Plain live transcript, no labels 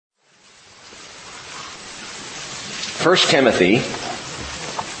1 Timothy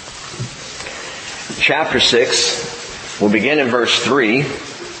chapter 6, we'll begin in verse 3.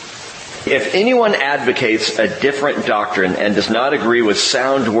 If anyone advocates a different doctrine and does not agree with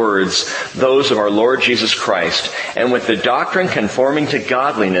sound words, those of our Lord Jesus Christ, and with the doctrine conforming to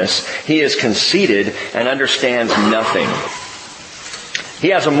godliness, he is conceited and understands nothing. He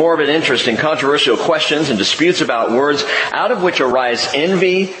has a morbid interest in controversial questions and disputes about words, out of which arise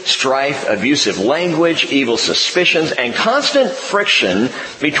envy, strife, abusive language, evil suspicions, and constant friction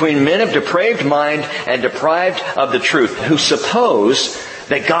between men of depraved mind and deprived of the truth, who suppose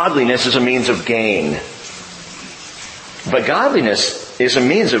that godliness is a means of gain. But godliness is a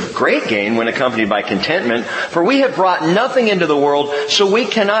means of great gain when accompanied by contentment, for we have brought nothing into the world, so we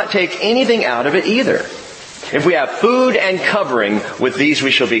cannot take anything out of it either. If we have food and covering, with these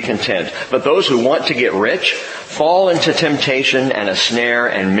we shall be content. But those who want to get rich fall into temptation and a snare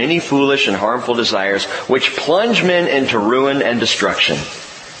and many foolish and harmful desires, which plunge men into ruin and destruction.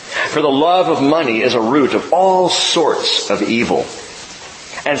 For the love of money is a root of all sorts of evil.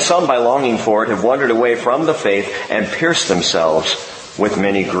 And some, by longing for it, have wandered away from the faith and pierced themselves with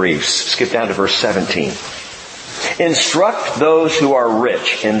many griefs. Skip down to verse 17. Instruct those who are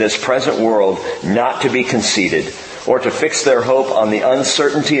rich in this present world not to be conceited, or to fix their hope on the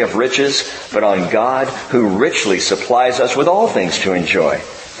uncertainty of riches, but on God, who richly supplies us with all things to enjoy.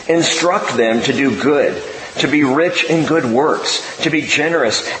 Instruct them to do good, to be rich in good works, to be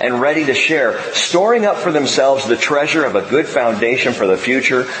generous and ready to share, storing up for themselves the treasure of a good foundation for the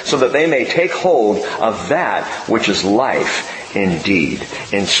future, so that they may take hold of that which is life indeed.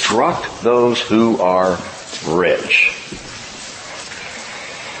 Instruct those who are rich.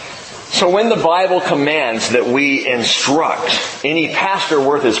 So when the Bible commands that we instruct, any pastor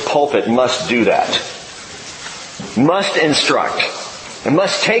worth his pulpit must do that. Must instruct. And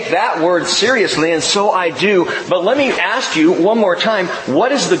must take that word seriously, and so I do. But let me ask you one more time,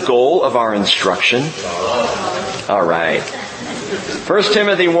 what is the goal of our instruction? All right. 1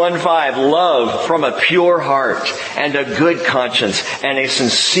 Timothy 1:5, love from a pure heart and a good conscience and a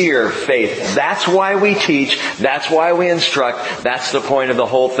sincere faith. That's why we teach. That's why we instruct. That's the point of the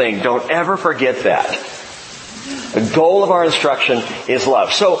whole thing. Don't ever forget that. The goal of our instruction is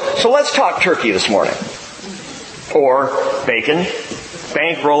love. So let's talk turkey this morning. Or bacon,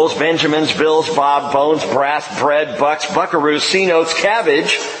 bank rolls, Benjamins, bills, bob, bones, brass, bread, bucks, buckaroos, C-notes,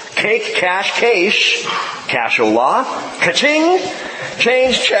 cabbage, cake, cash, cash-o-la, ka-ching,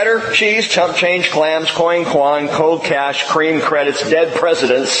 change, cheddar, cheese, chump change, clams, coin, quan, cold cash, cream credits, dead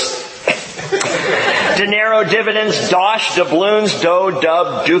presidents, dinero, dividends, dosh, doubloons, dough,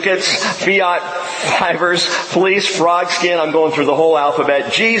 dub, ducats, fiat, fivers, fleece, frog skin, I'm going through the whole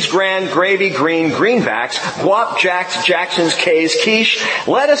alphabet, G's, grand, gravy, green, greenbacks, guap, jacks, Jacksons, K's, quiche,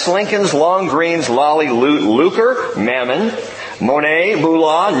 lettuce, Lincolns, long greens, lolly, loot, lucre, mammon, Monet,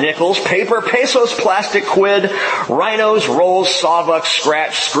 moolah, nickels, paper, pesos, plastic, quid, rhinos, rolls, sawbucks,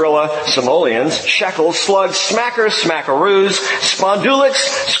 scratch, skrilla, simoleons, shekels, slugs, smackers, smackaroos,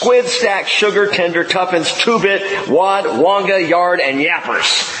 spondulics, squid, stack, sugar, tender, tuppence, two-bit, wad, wonga, yard, and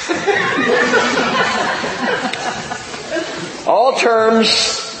yappers. All terms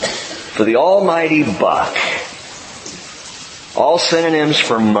for the almighty buck. All synonyms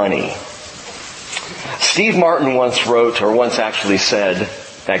for money. Steve Martin once actually said,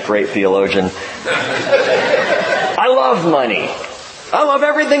 that great theologian, I love money. I love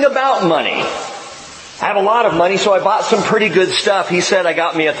everything about money. I have a lot of money, so I bought some pretty good stuff. He said I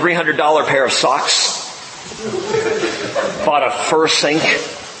got me a $300 pair of socks. Bought a fur sink.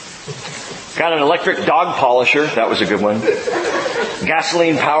 Got an electric dog polisher. That was a good one.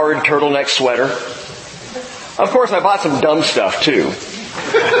 Gasoline-powered turtleneck sweater. Of course, I bought some dumb stuff, too.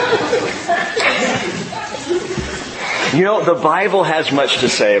 You know, the Bible has much to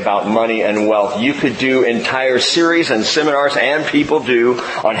say about money and wealth. You could do entire series and seminars, and people do,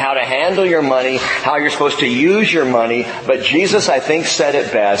 on how to handle your money, how you're supposed to use your money. But Jesus, I think, said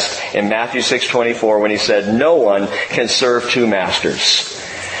it best in Matthew 6:24 when he said, no one can serve two masters.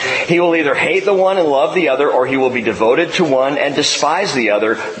 He will either hate the one and love the other, or he will be devoted to one and despise the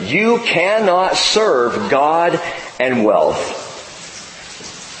other. You cannot serve God and wealth.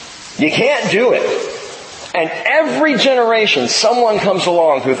 You can't do it. And every generation, someone comes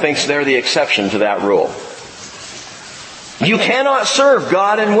along who thinks they're the exception to that rule. You cannot serve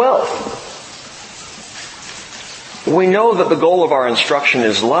God and wealth. We know that the goal of our instruction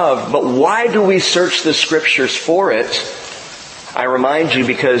is love, but why do we search the Scriptures for it? I remind you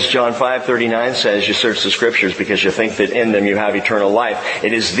because John 5:39 says you search the Scriptures because you think that in them you have eternal life.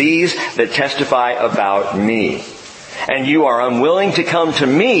 It is these that testify about me. And you are unwilling to come to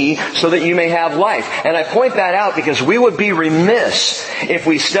me so that you may have life. And I point that out because we would be remiss if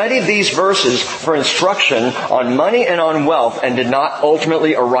we studied these verses for instruction on money and on wealth and did not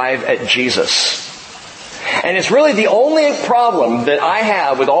ultimately arrive at Jesus. And it's really the only problem that I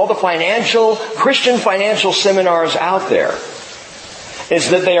have with all the Christian financial seminars out there, is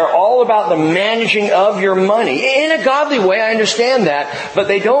that they are all about the managing of your money. In a godly way, I understand that, but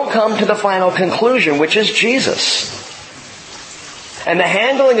they don't come to the final conclusion, which is Jesus. And the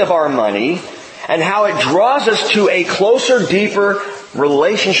handling of our money and how it draws us to a closer, deeper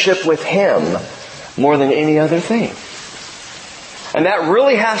relationship with Him more than any other thing. And that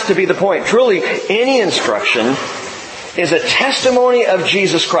really has to be the point. Truly, any instruction is a testimony of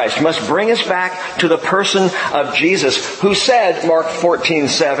Jesus Christ. It must bring us back to the person of Jesus, who said, Mark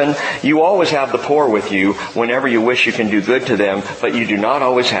 14:7, you always have the poor with you whenever you wish you can do good to them, but you do not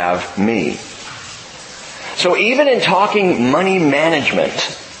always have me. So even in talking money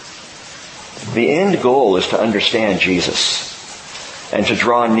management, the end goal is to understand Jesus and to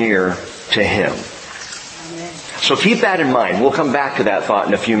draw near to Him. So keep that in mind. We'll come back to that thought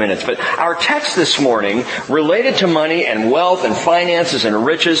in a few minutes. But our text this morning, related to money and wealth and finances and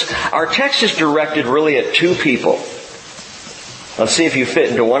riches, our text is directed really at two people. Let's see if you fit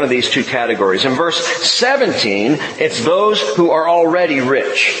into one of these two categories. In verse 17, it's those who are already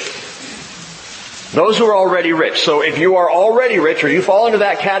rich. Those who are already rich. So if you are already rich or you fall into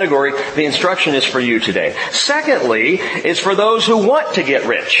that category, the instruction is for you today. Secondly, it's for those who want to get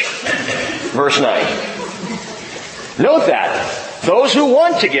rich. Verse 9. Note that. Those who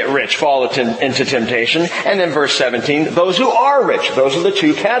want to get rich fall into temptation. And then verse 17, those who are rich. Those are the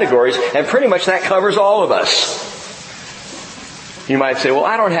two categories. And pretty much that covers all of us. You might say, well,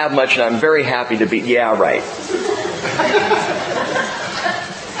 I don't have much and I'm very happy to be... Yeah, right.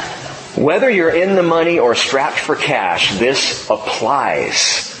 Whether you're in the money or strapped for cash, this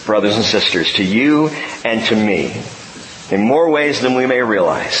applies, brothers and sisters, to you and to me in more ways than we may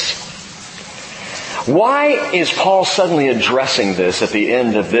realize. Why is Paul suddenly addressing this at the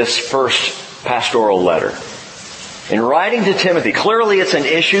end of this first pastoral letter? In writing to Timothy, clearly it's an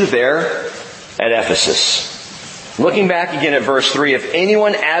issue there at Ephesus. Looking back again at verse 3, if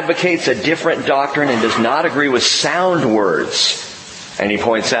anyone advocates a different doctrine and does not agree with sound words, and he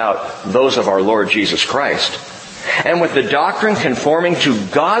points out those of our Lord Jesus Christ, and with the doctrine conforming to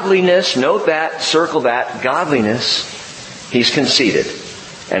godliness, note that, circle that, godliness, he's conceited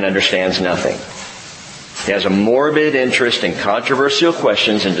and understands nothing. He has a morbid interest in controversial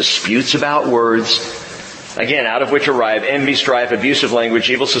questions and disputes about words, again, out of which arrive envy, strife, abusive language,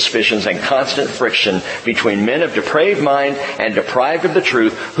 evil suspicions, and constant friction between men of depraved mind and deprived of the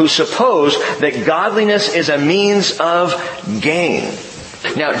truth, who suppose that godliness is a means of gain.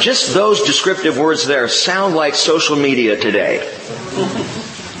 Now, just those descriptive words there sound like social media today.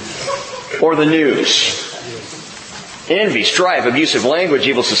 Or the news. Envy, strife, abusive language,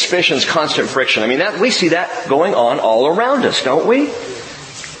 evil suspicions, constant friction. I mean, we see that going on all around us, don't we?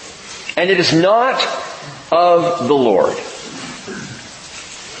 And it is not of the Lord.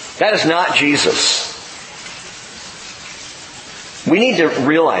 That is not Jesus. We need to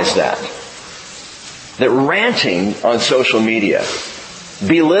realize that ranting on social media,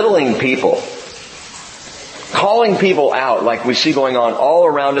 belittling people, calling people out like we see going on all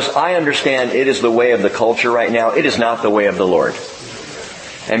around us, I understand it is the way of the culture right now. It is not the way of the Lord.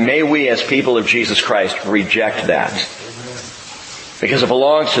 And may we as people of Jesus Christ reject that. Because it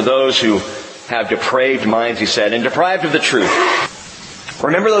belongs to those who have depraved minds, he said, and deprived of the truth.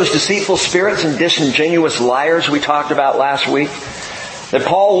 Remember those deceitful spirits and disingenuous liars we talked about last week? That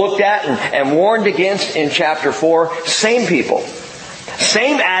Paul looked at and warned against in chapter 4? Same people.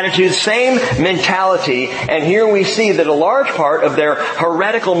 Same attitude, same mentality, and here we see that a large part of their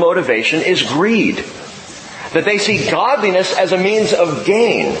heretical motivation is greed. That they see godliness as a means of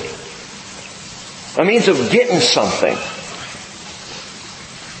gain. A means of getting something.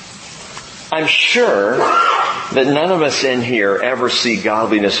 I'm sure that none of us in here ever see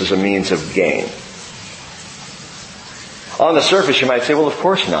godliness as a means of gain. On the surface you might say, well, of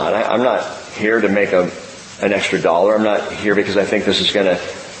course not. I'm not here to make an extra dollar. I'm not here because I think this is going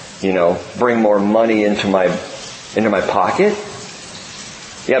to, bring more money into my pocket.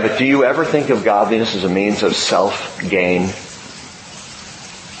 Yeah, but do you ever think of godliness as a means of self-gain?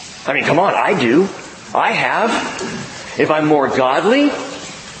 I mean, come on, I do. I have. If I'm more godly,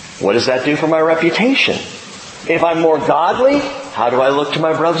 what does that do for my reputation? If I'm more godly, how do I look to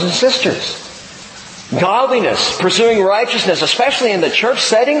my brothers and sisters? Godliness, pursuing righteousness, especially in the church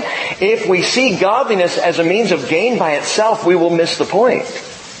setting, if we see godliness as a means of gain by itself, we will miss the point.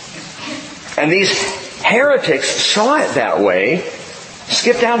 And these Heretics saw it that way.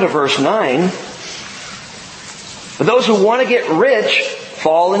 Skip down to verse 9. Those who want to get rich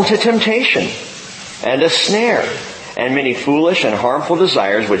fall into temptation and a snare, and many foolish and harmful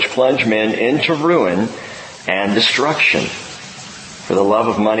desires which plunge men into ruin and destruction. For the love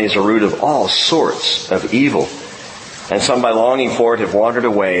of money is a root of all sorts of evil. And some by longing for it have wandered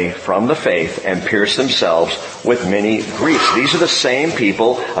away from the faith and pierced themselves with many griefs. These are the same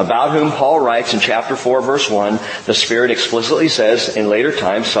people about whom Paul writes in chapter 4, verse 1, the Spirit explicitly says in later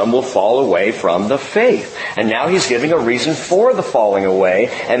times some will fall away from the faith. And now he's giving a reason for the falling away,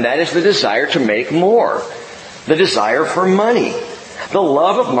 and that is the desire to make more. The desire for money. The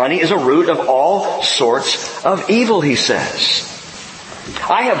love of money is a root of all sorts of evil, he says.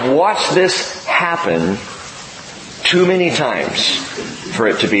 I have watched this happen too many times for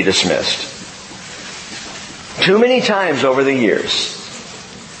it to be dismissed. Too many times over the years.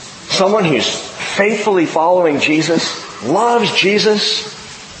 Someone who's faithfully following Jesus, loves Jesus,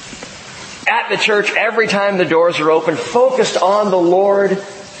 at the church every time the doors are open, focused on the Lord,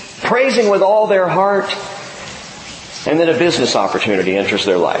 praising with all their heart, and then a business opportunity enters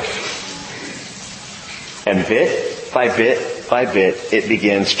their life. And bit by bit by bit, it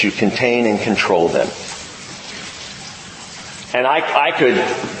begins to contain and control them. And I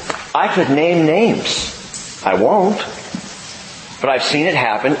could name names. I won't. But I've seen it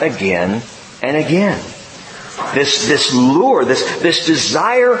happen again and again. This lure, this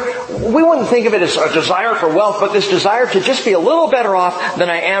desire, we wouldn't think of it as a desire for wealth, but this desire to just be a little better off than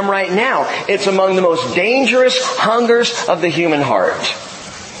I am right now. It's among the most dangerous hungers of the human heart.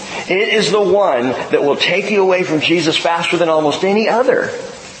 It is the one that will take you away from Jesus faster than almost any other.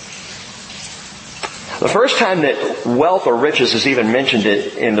 The first time that wealth or riches is even mentioned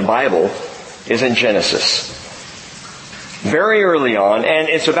in the Bible is in Genesis. Very early on, and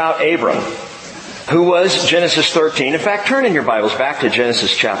it's about Abram, who was Genesis 13. In fact, turn in your Bibles back to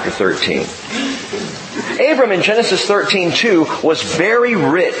Genesis chapter 13. Abram in Genesis 13:2 was very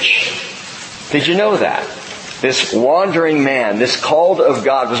rich. Did you know that? This wandering man, this called of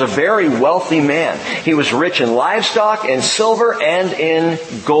God, was a very wealthy man. He was rich in livestock, in silver, and in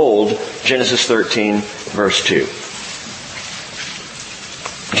gold. Genesis 13, verse 2.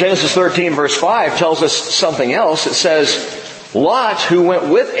 Genesis 13, verse 5 tells us something else. It says, Lot, who went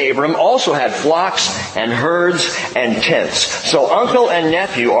with Abram, also had flocks and herds and tents. So uncle and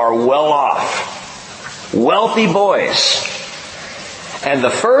nephew are well off. Wealthy boys. And the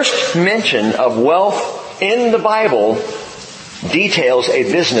first mention of wealth in the Bible details a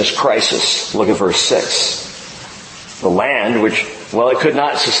business crisis. Look at verse 6. The land, which, it could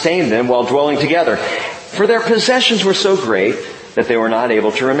not sustain them while dwelling together. For their possessions were so great that they were not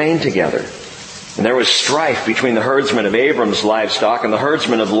able to remain together. And there was strife between the herdsmen of Abram's livestock and the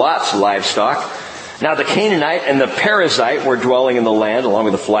herdsmen of Lot's livestock. Now the Canaanite and the Perizzite were dwelling in the land, along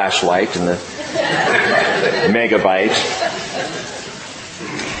with the flashlight and the megabyte.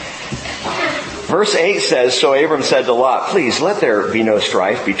 Verse 8 says, So Abram said to Lot, Please let there be no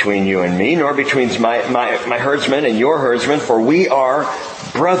strife between you and me, nor between my herdsmen and your herdsmen, for we are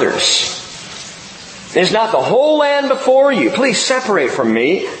brothers. Is not the whole land before you? Please separate from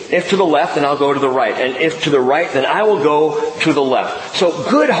me. If to the left, then I'll go to the right. And if to the right, then I will go to the left. So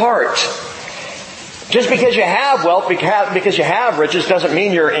good heart. Just because you have wealth, because you have riches, doesn't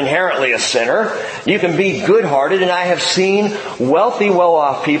mean you're inherently a sinner. You can be good-hearted, and I have seen wealthy,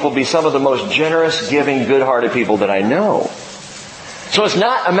 well-off people be some of the most generous, giving, good-hearted people that I know. So it's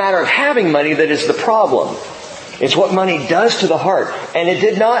not a matter of having money that is the problem. It's what money does to the heart. And it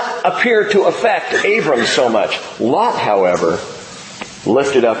did not appear to affect Abram so much. Lot, however,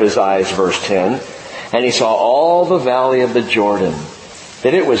 lifted up his eyes, verse 10, and he saw all the valley of the Jordan,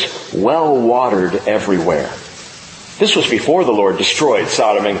 that it was well watered everywhere. This was before the Lord destroyed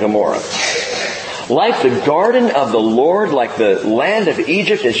Sodom and Gomorrah. Like the garden of the Lord, like the land of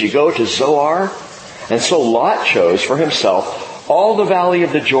Egypt as you go to Zoar. And so Lot chose for himself all the valley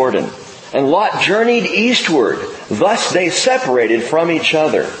of the Jordan. And Lot journeyed eastward. Thus they separated from each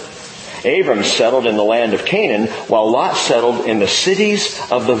other. Abram settled in the land of Canaan, while Lot settled in the cities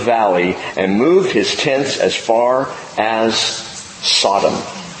of the valley and moved his tents as far as Sodom.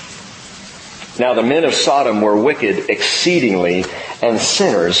 Now the men of Sodom were wicked exceedingly and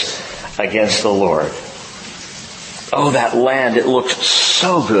sinners against the Lord. Oh, that land, it looked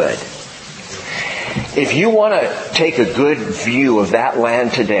so good. If you want to take a good view of that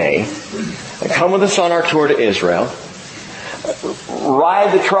land today, come with us on our tour to Israel.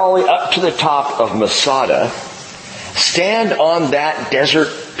 Ride the trolley up to the top of Masada. Stand on that desert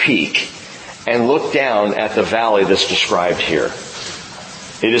peak and look down at the valley that's described here.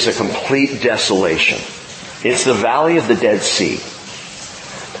 It is a complete desolation. It's the valley of the Dead Sea.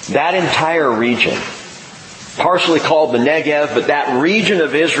 That entire region, partially called the Negev, but that region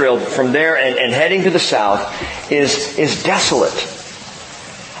of Israel from there and heading to the south is desolate.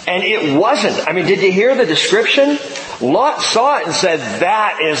 And it wasn't. I mean, did you hear the description? Lot saw it and said,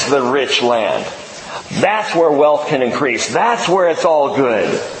 that is the rich land. That's where wealth can increase. That's where it's all good.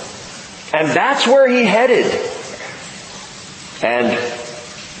 And that's where he headed. And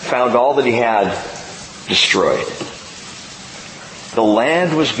found all that he had destroyed. The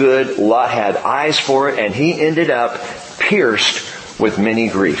land was good. Lot had eyes for it, and he ended up pierced with many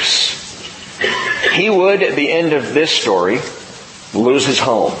griefs. He would, at the end of this story, lose his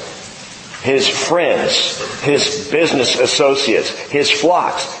home, his friends, his business associates, his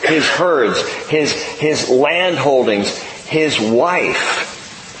flocks, his herds, his land holdings, his wife.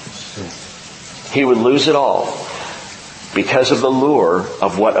 He would lose it all because of the lure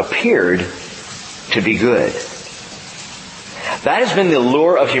of what appeared to be good. That has been the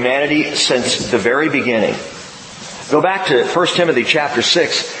lure of humanity since the very beginning. Go back to 1 Timothy chapter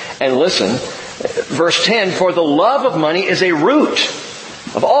 6 and listen. Verse 10, for the love of money is a root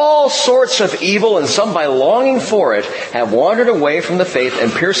of all sorts of evil, and some by longing for it have wandered away from the faith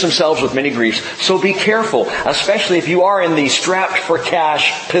and pierced themselves with many griefs. So be careful, especially if you are in the strapped for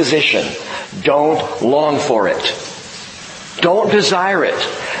cash position. Don't long for it. Don't desire it.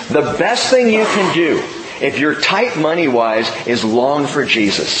 The best thing you can do, if you're tight money-wise, is long for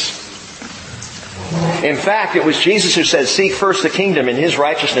Jesus. In fact, it was Jesus who said, seek first the kingdom and His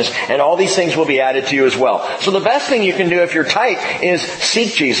righteousness, and all these things will be added to you as well. So the best thing you can do if you're tight is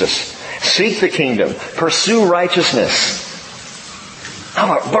seek Jesus. Seek the kingdom. Pursue righteousness.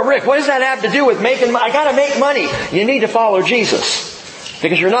 Oh, but Rick, what does that have to do with making money? I gotta make money. You need to follow Jesus.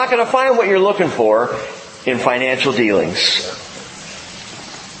 Because you're not going to find what you're looking for in financial dealings.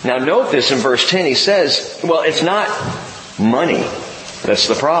 Now note this in verse 10. He says, well, it's not money that's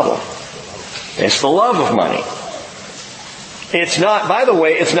the problem. It's the love of money. It's not, by the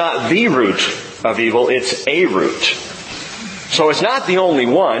way, it's not the root of evil, it's a root. So it's not the only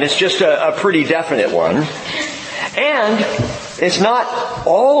one, it's just a pretty definite one. And it's not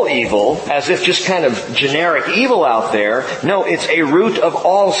all evil, as if just kind of generic evil out there. No, it's a root of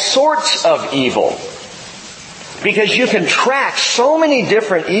all sorts of evil. Because you can track so many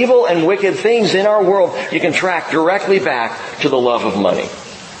different evil and wicked things in our world, you can track directly back to the love of money,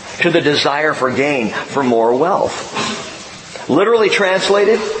 to the desire for gain, for more wealth. Literally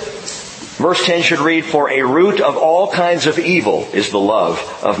translated, verse 10 should read, for a root of all kinds of evil is the love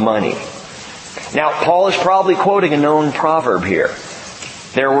of money. Now, Paul is probably quoting a known proverb here.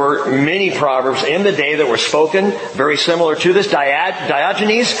 There were many proverbs in the day that were spoken, very similar to this.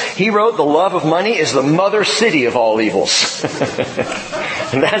 Diogenes, he wrote, the love of money is the mother city of all evils.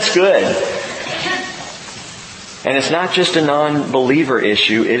 And that's good. And it's not just a non-believer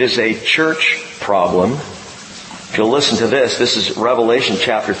issue, it is a church problem. If you'll listen to this, this is Revelation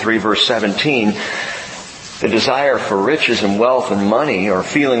chapter 3, verse 17. The desire for riches and wealth and money, or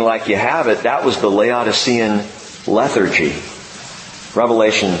feeling like you have it, that was the Laodicean lethargy.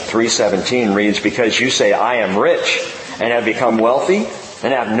 Revelation 3:17 reads, because you say, I am rich, and have become wealthy,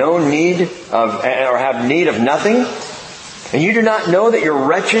 and have no need of, or have need of nothing, and you do not know that you're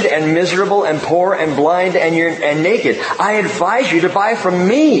wretched and miserable and poor and blind and naked. I advise you to buy from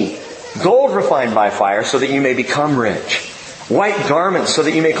me gold refined by fire, so that you may become rich, white garments, so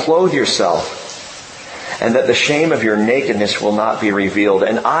that you may clothe yourself, and that the shame of your nakedness will not be revealed,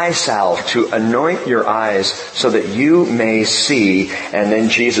 and eye salve to anoint your eyes so that you may see. And then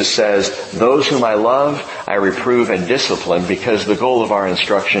Jesus says, those whom I love, I reprove and discipline, because the goal of our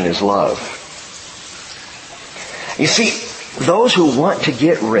instruction is love. You see, those who want to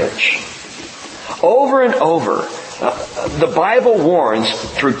get rich, over and over, the Bible warns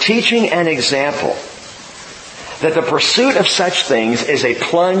through teaching and example that the pursuit of such things is a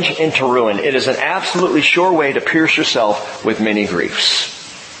plunge into ruin. It is an absolutely sure way to pierce yourself with many griefs.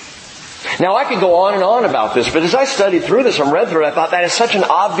 Now, I could go on and on about this, but as I studied through this and read through it, I thought that is such an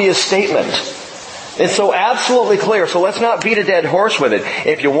obvious statement. It's so absolutely clear, so let's not beat a dead horse with it.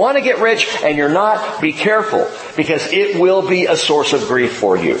 If you want to get rich and you're not, be careful, because it will be a source of grief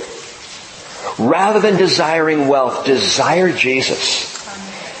for you. Rather than desiring wealth, desire Jesus.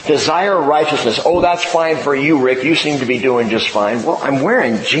 Desire righteousness. Oh, that's fine for you, Rick. You seem to be doing just fine. Well, I'm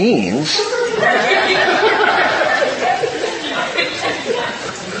wearing jeans.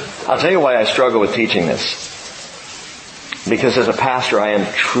 I'll tell you why I struggle with teaching this. Because as a pastor, I am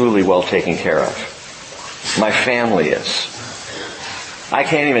truly well taken care of. My family is. I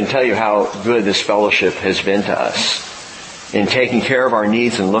can't even tell you how good this fellowship has been to us. in taking care of our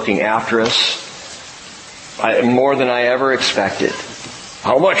needs and looking after us. More than I ever expected.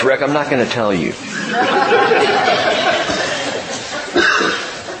 How much, Rick? I'm not going to tell you.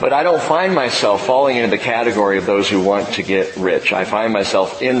 But I don't find myself falling into the category of those who want to get rich. I find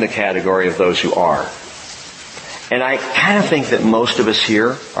myself in the category of those who are. And I kind of think that most of us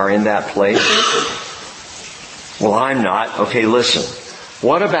here are in that place. Well, I'm not. Okay, listen.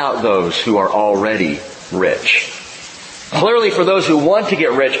 What about those who are already rich? Clearly for those who want to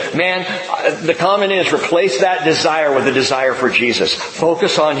get rich, man, the comment is replace that desire with a desire for Jesus.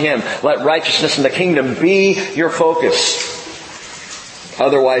 Focus on Him. Let righteousness in the kingdom be your focus.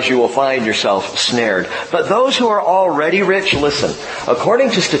 Otherwise you will find yourself snared. But those who are already rich, listen.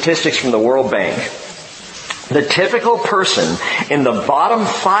 According to statistics from the World Bank, the typical person in the bottom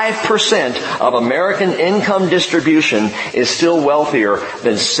 5% of American income distribution is still wealthier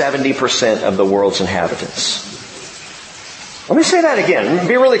than 70% of the world's inhabitants. Let me say that again.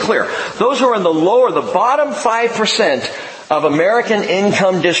 Be really clear. Those who are in the bottom 5% of American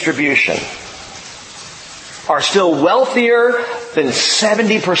income distribution are still wealthier than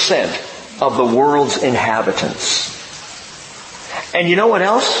 70% of the world's inhabitants. And you know what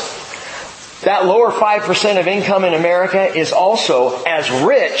else? That lower 5% of income in America is also as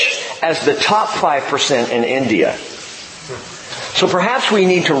rich as the top 5% in India. So perhaps we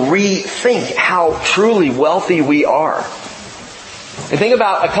need to rethink how truly wealthy we are. And think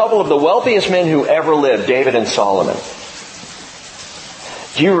about a couple of the wealthiest men who ever lived, David and Solomon.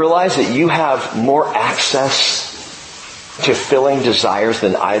 Do you realize that you have more access to filling desires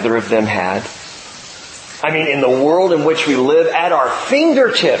than either of them had? I mean, in the world in which we live, at our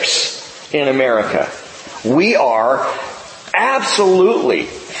fingertips in America, we are absolutely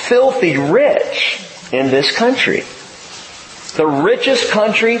filthy rich in this country. The richest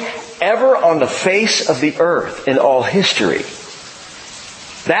country ever on the face of the earth in all history.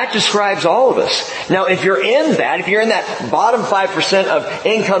 That describes all of us. Now, if you're in that bottom 5% of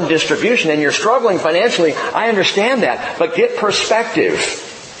income distribution and you're struggling financially, I understand that. But get perspective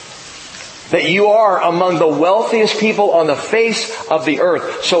that you are among the wealthiest people on the face of the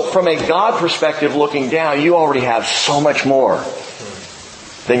earth. So from a God perspective looking down, you already have so much more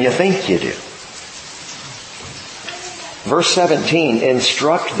than you think you do. Verse 17,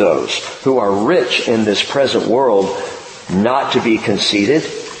 instruct those who are rich in this present world not to be conceited,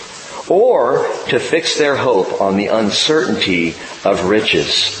 or to fix their hope on the uncertainty of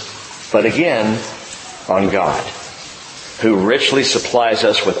riches, but again, on God, who richly supplies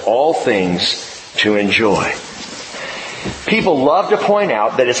us with all things to enjoy. People love to point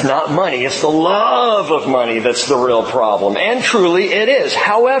out that it's not money, it's the love of money that's the real problem. And truly it is.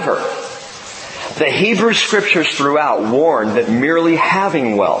 However, the Hebrew Scriptures throughout warn that merely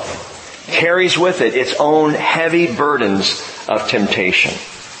having wealth carries with it its own heavy burdens of temptation.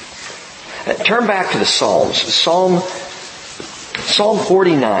 Turn back to the Psalms. Psalm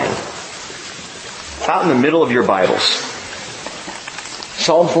 49. Out in the middle of your Bibles.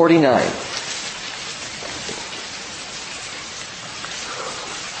 Psalm 49.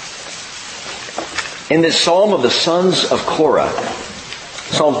 In this Psalm of the sons of Korah,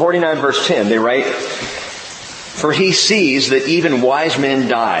 Psalm 49 verse 10, they write, "For he sees that even wise men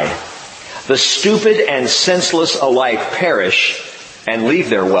die. The stupid and senseless alike perish and leave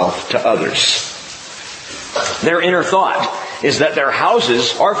their wealth to others." Their inner thought is that their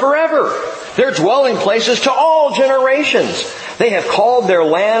houses are forever. Their dwelling places to all generations. They have called their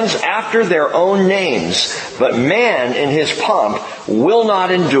lands after their own names. But man in his pomp will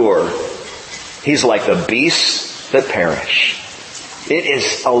not endure. He's like the beasts that perish. It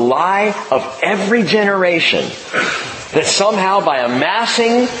is a lie of every generation that somehow by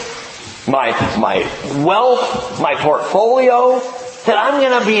amassing my wealth, my portfolio, that I'm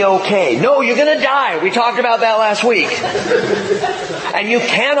going to be okay. No, you're going to die. We talked about that last week. And you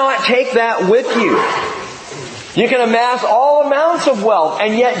cannot take that with you. You can amass all amounts of wealth,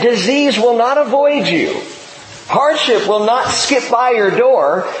 and yet disease will not avoid you. Hardship will not skip by your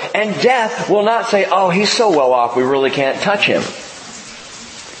door, and death will not say, "Oh, he's so well off, we really can't touch him."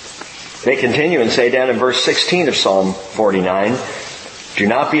 They continue and say down in verse 16 of Psalm 49, "Do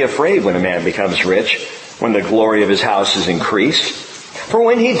not be afraid when a man becomes rich, when the glory of his house is increased. For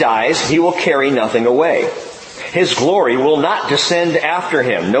when he dies, he will carry nothing away. His glory will not descend after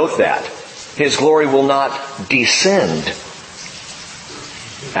him." Note that. His glory will not descend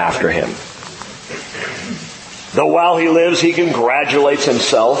after him. "Though while he lives, he congratulates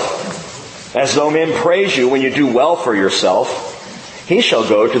himself, as though men praise you when you do well for yourself. He shall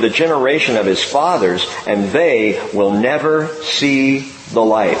go to the generation of his fathers, and they will never see the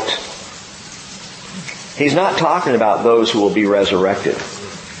light." He's not talking about those who will be resurrected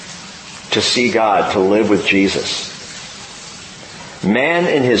to see God, to live with Jesus. Man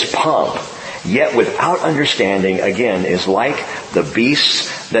in his pomp, yet without understanding, again, is like the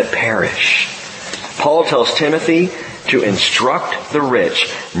beasts that perish. Paul tells Timothy to instruct the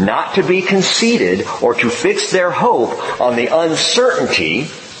rich not to be conceited or to fix their hope on the uncertainty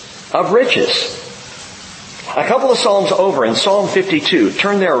of riches. A couple of Psalms over in Psalm 52.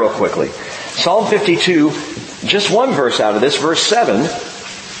 Turn there real quickly. Psalm 52, just one verse out of this, verse 7.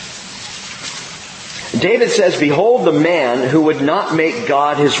 David says, "Behold the man who would not make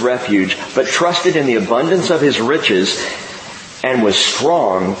God his refuge, but trusted in the abundance of his riches, and was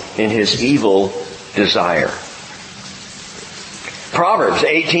strong in his evil desire." Proverbs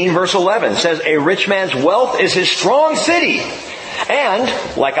 18 verse 11 says, "A rich man's wealth is his strong city, and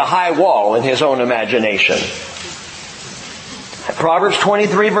like a high wall in his own imagination." Proverbs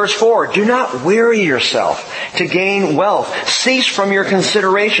 23 verse 4, "Do not weary yourself to gain wealth. Cease from your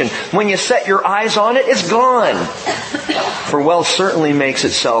consideration. When you set your eyes on it, it's gone. For wealth certainly makes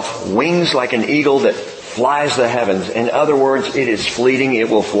itself wings like an eagle that flies the heavens." In other words, it is fleeting, it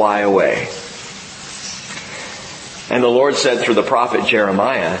will fly away. And the Lord said through the prophet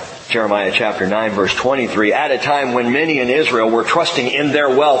Jeremiah chapter 9 verse 23, "At a time when many in Israel were trusting in their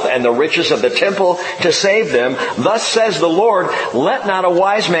wealth and the riches of the temple to save them, thus says the Lord, let not a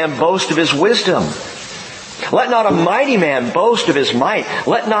wise man boast of his wisdom. Let not a mighty man boast of his might.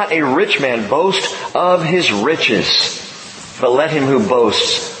 Let not a rich man boast of his riches. But let him who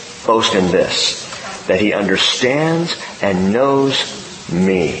boasts boast in this, that he understands and knows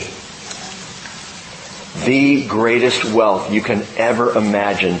me." The greatest wealth you can ever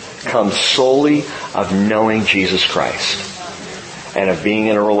imagine comes solely of knowing Jesus Christ and of being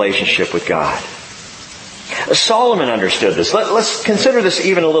in a relationship with God. Solomon understood this. Let's consider this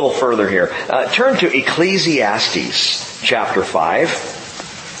even a little further here. Turn to Ecclesiastes chapter 5.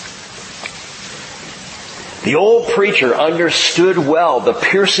 The old preacher understood well the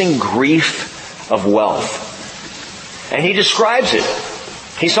piercing grief of wealth. And he describes it.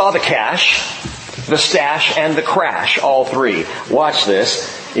 He saw the cash, the stash, and the crash, all three. Watch this.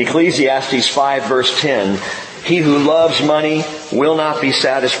 Ecclesiastes 5 verse 10. "He who loves money will not be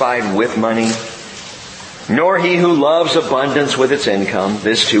satisfied with money, nor he who loves abundance with its income.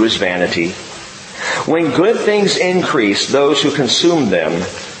 This too is vanity. When good things increase, those who consume them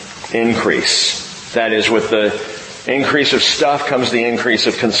increase." That is, with the increase of stuff comes the increase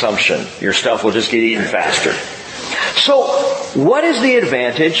of consumption. Your stuff will just get eaten faster. So, what is the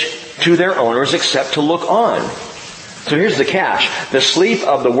advantage to their owners except to look on? So here's the catch. The sleep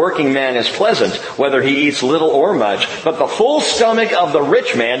of the working man is pleasant, whether he eats little or much, but the full stomach of the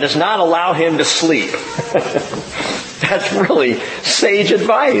rich man does not allow him to sleep. That's really sage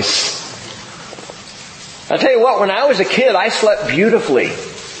advice. I'll tell you what, when I was a kid, I slept beautifully.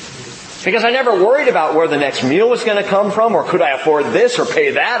 Because I never worried about where the next meal was going to come from, or could I afford this, or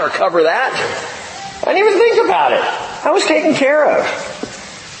pay that, or cover that. I didn't even think about it. I was taken care of.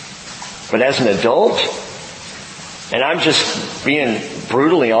 But as an adult, and I'm just being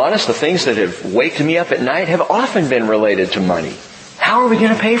brutally honest, the things that have waked me up at night have often been related to money. How are we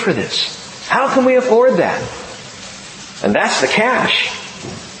going to pay for this? How can we afford that? And that's the cash.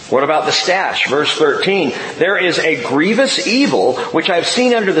 What about the stash? Verse 13, "There is a grievous evil which I've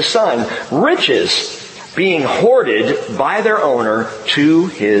seen under the sun, riches being hoarded by their owner to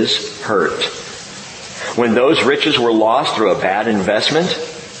his hurt." When those riches were lost through a bad investment,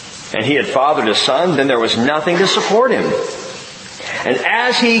 and he had fathered a son, then there was nothing to support him. And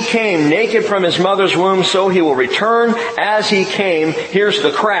as he came naked from his mother's womb, so he will return as he came. Here's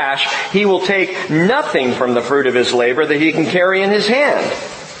the crash. He will take nothing from the fruit of his labor that he can carry in his hand.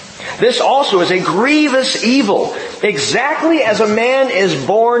 This also is a grievous evil. Exactly as a man is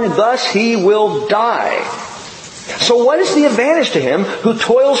born, thus he will die. So what is the advantage to him who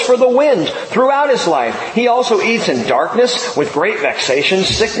toils for the wind throughout his life? He also eats in darkness with great vexation,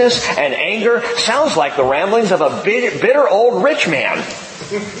 sickness, and anger. Sounds like the ramblings of a bitter old rich man.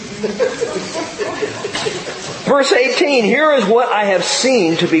 Verse 18, "Here is what I have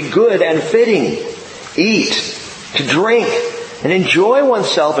seen to be good and fitting. Eat, to drink, and enjoy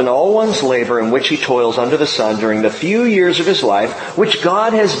oneself in all one's labor in which he toils under the sun during the few years of his life, which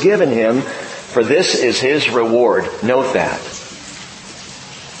God has given him, for this is his reward." Note that.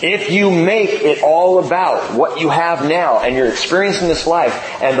 If you make it all about what you have now and you're experiencing this life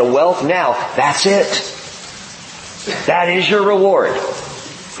and the wealth now, that's it. That is your reward.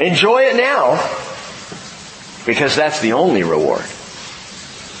 Enjoy it now, because that's the only reward.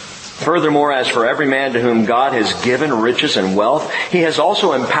 Furthermore, as for every man to whom God has given riches and wealth, He has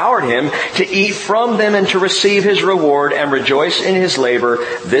also empowered him to eat from them and to receive his reward and rejoice in his labor.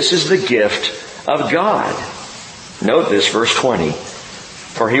 This is the gift of God. Note this, verse 20.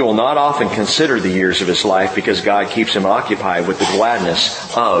 For he will not often consider the years of his life, because God keeps him occupied with the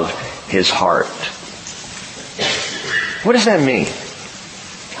gladness of his heart. What does that mean?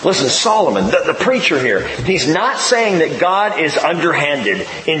 Listen, Solomon, the preacher here, he's not saying that God is underhanded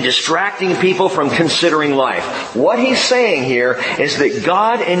in distracting people from considering life. What he's saying here is that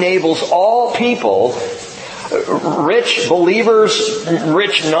God enables all people, rich believers,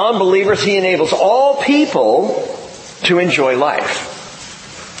 rich non-believers, He enables all people to enjoy life.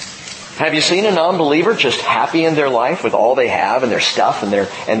 Have you seen a non-believer just happy in their life with all they have and their stuff and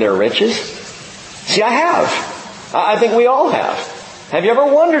their riches? See, I have. I think we all have. Have you ever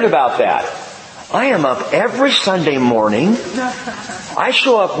wondered about that? I am up every Sunday morning. I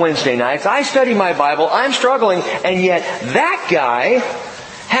show up Wednesday nights. I study my Bible. I'm struggling. And yet that guy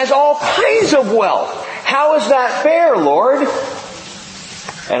has all kinds of wealth. How is that fair, Lord?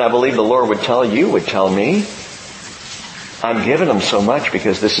 And I believe the Lord would tell me, I'm giving them so much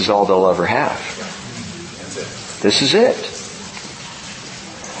because this is all they'll ever have. This is it.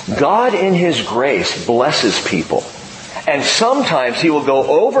 God in His grace blesses people. And sometimes He will go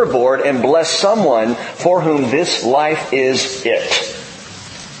overboard and bless someone for whom this life is it.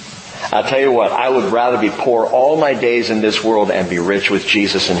 I'll tell you what, I would rather be poor all my days in this world and be rich with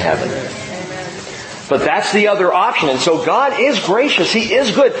Jesus in heaven. But that's the other option. And so God is gracious. He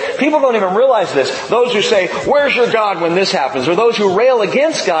is good. People don't even realize this. Those who say, where's your God when this happens? Or those who rail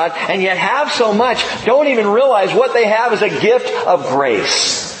against God and yet have so much don't even realize what they have is a gift of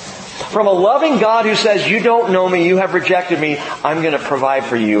grace. From a loving God who says, you don't know me, you have rejected me, I'm going to provide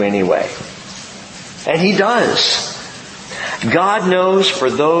for you anyway. And He does. God knows for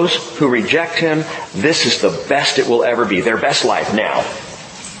those who reject Him, this is the best it will ever be. Their best life now.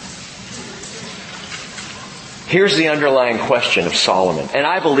 Here's the underlying question of Solomon, and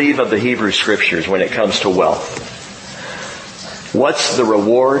I believe of the Hebrew Scriptures when it comes to wealth. What's the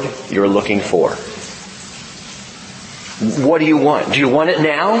reward you're looking for? What do you want? Do you want it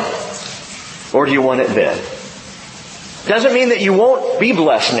now? Or do you want it then? Doesn't mean that you won't be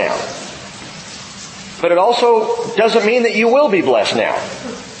blessed now. But it also doesn't mean that you will be blessed now.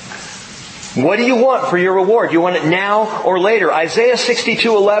 What do you want for your reward? You want it now or later? Isaiah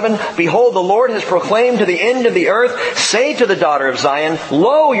 62:11, Behold, the Lord has proclaimed to the end of the earth, say to the daughter of Zion,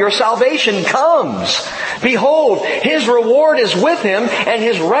 Lo, your salvation comes. Behold, His reward is with Him, and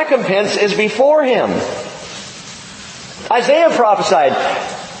His recompense is before Him. Isaiah prophesied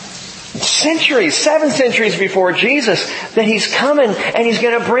 7 centuries before Jesus, that He's coming and He's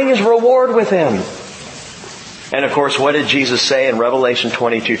going to bring His reward with Him. And of course, what did Jesus say in Revelation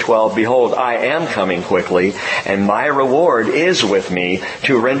 22:12? Behold, I am coming quickly, and my reward is with me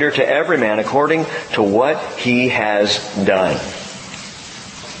to render to every man according to what he has done.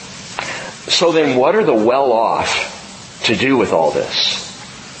 So then, what are the well-off to do with all this?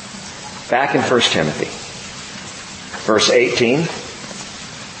 Back in 1 Timothy, verse 18,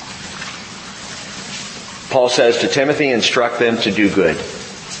 Paul says to Timothy, instruct them to do good,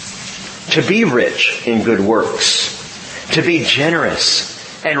 to be rich in good works, to be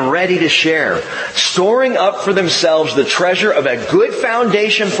generous and ready to share, storing up for themselves the treasure of a good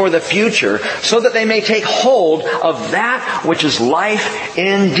foundation for the future, so that they may take hold of that which is life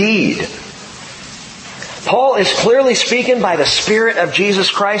indeed. Paul is clearly speaking by the Spirit of Jesus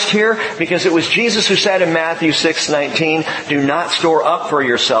Christ here, because it was Jesus who said in Matthew 6:19, do not store up for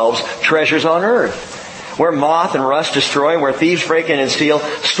yourselves treasures on earth, where moth and rust destroy, and where thieves break in and steal.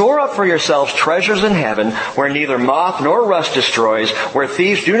 Store up for yourselves treasures in heaven, where neither moth nor rust destroys, where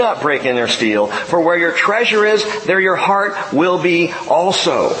thieves do not break in or steal. For where your treasure is, there your heart will be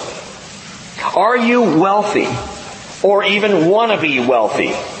also. Are you wealthy, or even want to be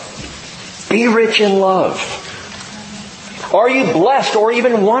wealthy? Be rich in love. Are you blessed, or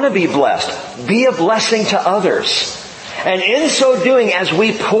even want to be blessed? Be a blessing to others. And in so doing, as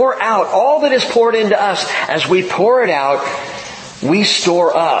we pour out all that is poured into us, as we pour it out, we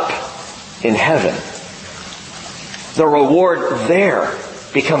store up in heaven. The reward there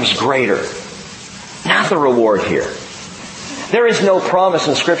becomes greater, not the reward here. There is no promise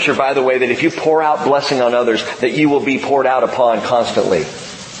in Scripture, by the way, that if you pour out blessing on others, that you will be poured out upon constantly.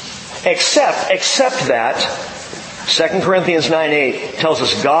 Except that 2 Corinthians 9:8 tells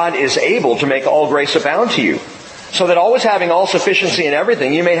us God is able to make all grace abound to you, so that always having all sufficiency in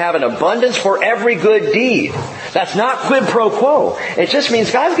everything, you may have an abundance for every good deed. That's not quid pro quo. It just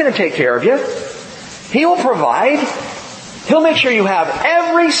means God's going to take care of you. He will provide. He'll make sure you have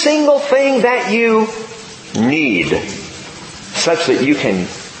every single thing that you need, such that you can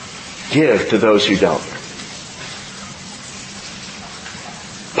give to those who don't.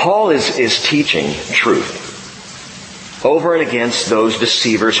 Paul is teaching truth over and against those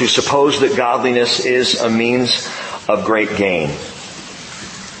deceivers who suppose that godliness is a means of great gain.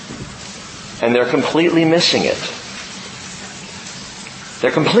 And they're completely missing it.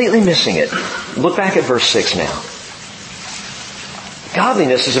 They're completely missing it. Look back at verse 6 now.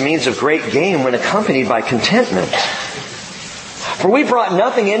 Godliness is a means of great gain when accompanied by contentment. For we brought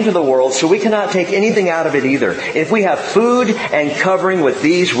nothing into the world, so we cannot take anything out of it either. If we have food and covering, with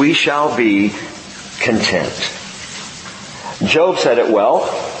these we shall be content. Job said it well.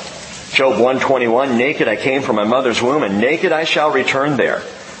 Job 1:21, naked I came from my mother's womb, and naked I shall return there.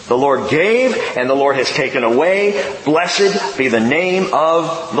 The Lord gave, and the Lord has taken away. Blessed be the name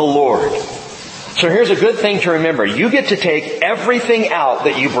of the Lord. So here's a good thing to remember. You get to take everything out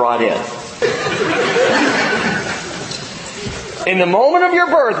that you brought in. In the moment of your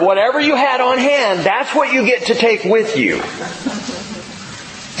birth, whatever you had on hand, that's what you get to take with you.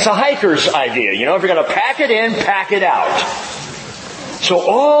 It's a hiker's idea. If you're going to pack it in, pack it out. So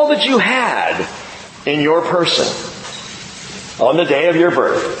all that you had in your person on the day of your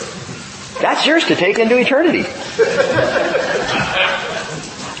birth, that's yours to take into eternity.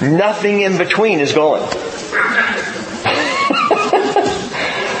 Nothing in between is going.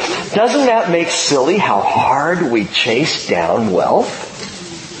 Doesn't that make silly how hard we chase down wealth?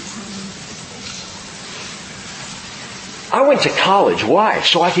 I went to college. Why?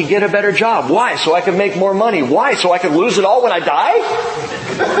 So I could get a better job. Why? So I could make more money. Why? So I could lose it all when I die?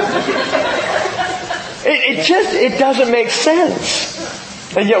 It doesn't make sense.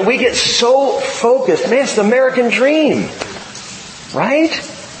 And yet we get so focused. Man, it's the American dream.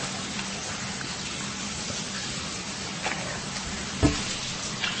 Right?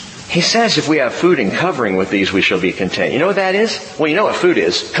 He says if we have food and covering, with these we shall be content. You know what that is? Well, you know what food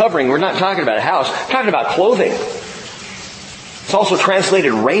is. Covering, we're not talking about a house. We're talking about clothing. It's also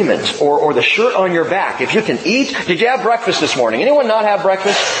translated raiment, or the shirt on your back. If you can eat. Did you have breakfast this morning? Anyone not have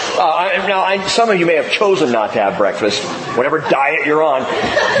breakfast? Some of you may have chosen not to have breakfast, whatever diet you're on.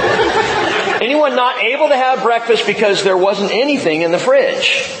 Anyone not able to have breakfast because there wasn't anything in the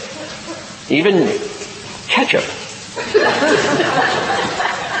fridge? Even ketchup.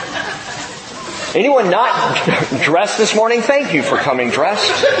 Anyone not dressed this morning? Thank you for coming dressed.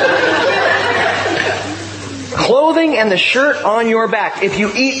 Clothing and the shirt on your back. If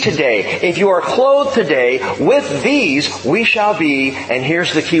you eat today, if you are clothed today, with these we shall be, and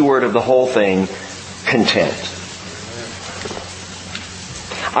here's the key word of the whole thing, content.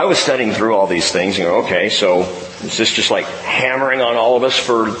 I was studying through all these things and okay, so is this just like hammering on all of us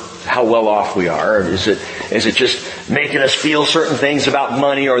for how well off we are? Or is it just making us feel certain things about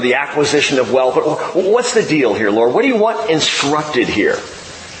money or the acquisition of wealth? What's the deal here, Lord? What do you want instructed here?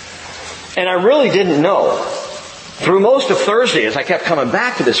 And I really didn't know. Through most of Thursday, as I kept coming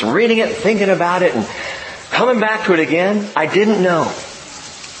back to this, reading it, thinking about it, and coming back to it again, I didn't know.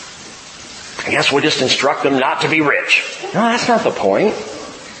 I guess we'll just instruct them not to be rich. No, that's not the point.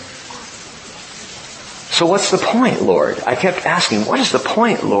 So what's the point, Lord? I kept asking, what is the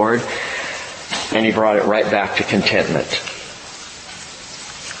point, Lord? And He brought it right back to contentment.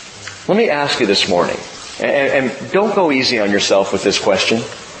 Let me ask you this morning, and don't go easy on yourself with this question.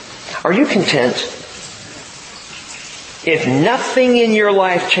 Are you content? If nothing in your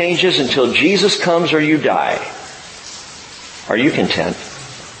life changes until Jesus comes or you die, are you content?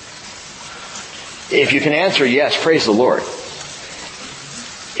 If you can answer yes, praise the Lord.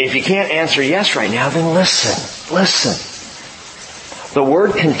 If you can't answer yes right now, then listen. The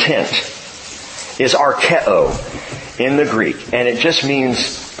word content is arkeo in the Greek, and it just means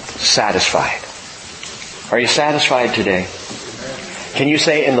satisfied. Are you satisfied today? Can you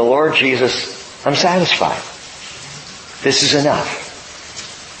say, in the Lord Jesus, I'm satisfied. This is enough.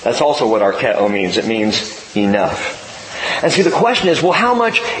 That's also what arkeo means. It means enough. And see, the question is, well, how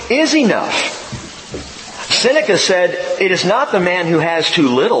much is enough? Seneca said, it is not the man who has too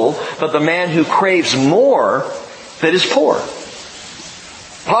little, but the man who craves more that is poor.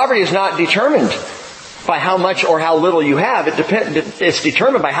 Poverty is not determined by how much or how little you have. It's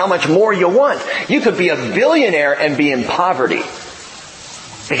determined by how much more you want. You could be a billionaire and be in poverty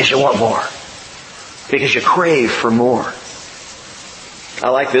because you want more. Because you crave for more. I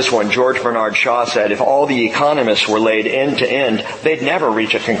like this one. George Bernard Shaw said, if all the economists were laid end to end, they'd never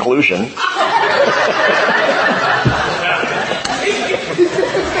reach a conclusion.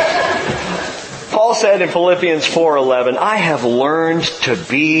 Paul said in Philippians 4:11, I have learned to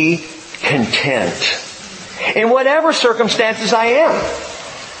be content in whatever circumstances I am.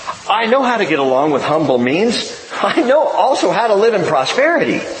 I know how to get along with humble means. I know also how to live in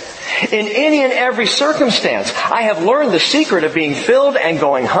prosperity. In any and every circumstance, I have learned the secret of being filled and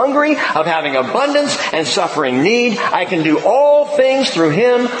going hungry, of having abundance and suffering need. I can do all things through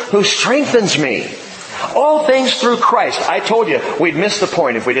Him who strengthens me. All things through Christ. I told you we'd miss the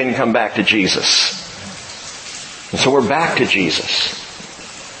point if we didn't come back to Jesus. And so we're back to Jesus.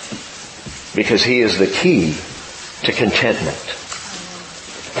 Because He is the key to contentment.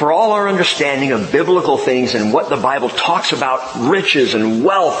 For all our understanding of biblical things and what the Bible talks about riches and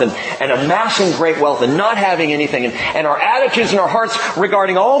wealth and amassing great wealth and not having anything and our attitudes and our hearts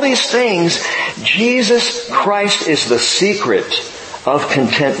regarding all these things, Jesus Christ is the secret of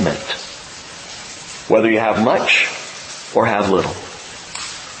contentment. Whether you have much or have little.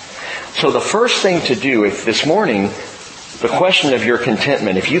 So the first thing to do, if this morning, the question of your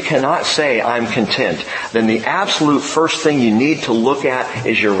contentment, if you cannot say, I'm content, then the absolute first thing you need to look at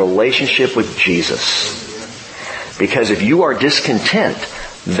is your relationship with Jesus. Because if you are discontent,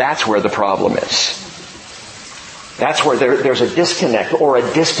 that's where the problem is. That's where there's a disconnect or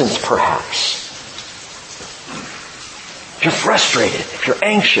a distance perhaps. If you're frustrated, if you're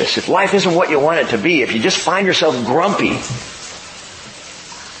anxious, if life isn't what you want it to be, if you just find yourself grumpy,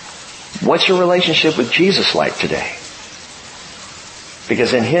 what's your relationship with Jesus like today?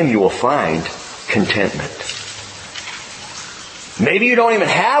 Because in Him you will find contentment. Maybe you don't even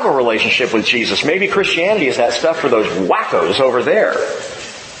have a relationship with Jesus. Maybe Christianity is that stuff for those wackos over there.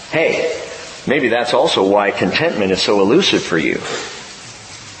 Hey, maybe that's also why contentment is so elusive for you.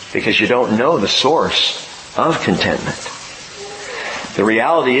 Because you don't know the source of contentment. The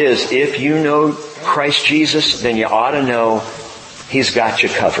reality is, if you know Christ Jesus, then you ought to know He's got you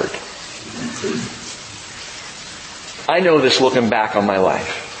covered. I know this looking back on my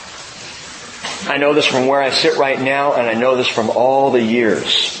life. I know this from where I sit right now, and I know this from all the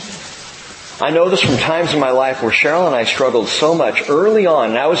years. I know this from times in my life where Cheryl and I struggled so much early on,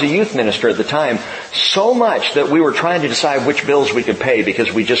 and I was a youth minister at the time, so much that we were trying to decide which bills we could pay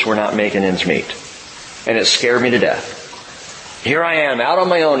because we just were not making ends meet. And it scared me to death. Here I am, out on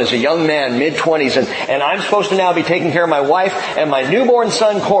my own as a young man, mid-20s, and I'm supposed to now be taking care of my wife and my newborn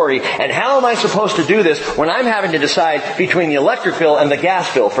son, Corey, and how am I supposed to do this when I'm having to decide between the electric bill and the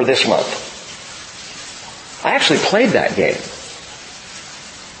gas bill for this month? I actually played that game.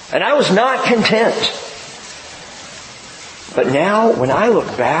 And I was not content. But now, when I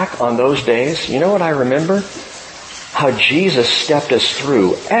look back on those days, you know what I remember? How Jesus stepped us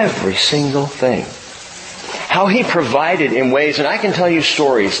through every single thing. How He provided in ways, and I can tell you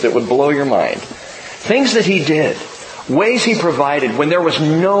stories that would blow your mind. Things that He did. Ways He provided when there was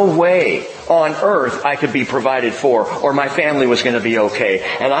no way on earth I could be provided for or my family was going to be okay.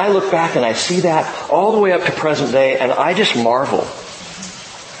 And I look back and I see that all the way up to present day and I just marvel.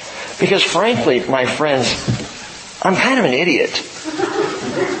 Because frankly, my friends, I'm kind of an idiot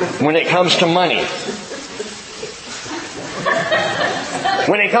when it comes to money.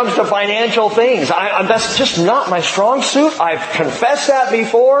 When it comes to financial things, that's just not my strong suit. I've confessed that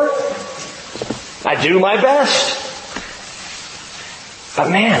before. I do my best. But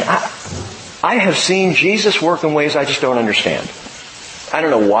man, I have seen Jesus work in ways I just don't understand. I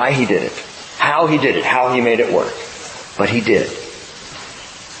don't know why He did it, how He did it, how He made it work. But He did.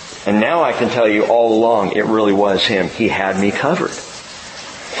 And now I can tell you all along, it really was Him. He had me covered.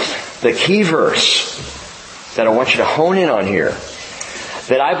 The key verse that I want you to hone in on here,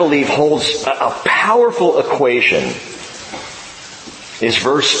 that I believe holds a powerful equation, is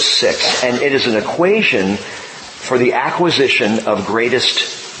verse 6. And it is an equation for the acquisition of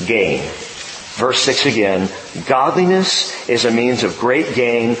greatest gain. Verse 6 again, godliness is a means of great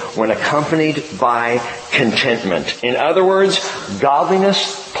gain when accompanied by contentment. In other words,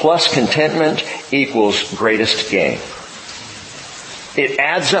 godliness plus contentment equals greatest gain. It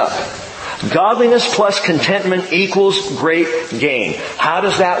adds up. Godliness plus contentment equals great gain. How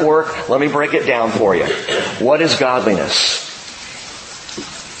does that work? Let me break it down for you. What is godliness?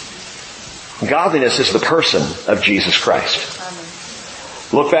 Godliness is the person of Jesus Christ.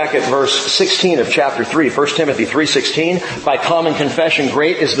 Look back at verse 16 of chapter 3, 1 Timothy 3:16. By common confession,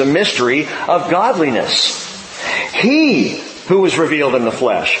 great is the mystery of godliness. He who was revealed in the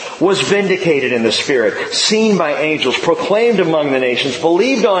flesh, was vindicated in the Spirit, seen by angels, proclaimed among the nations,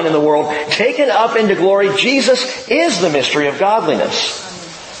 believed on in the world, taken up into glory. Jesus is the mystery of godliness.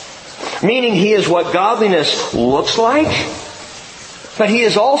 Meaning He is what godliness looks like, but He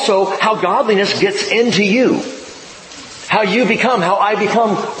is also how godliness gets into you. How I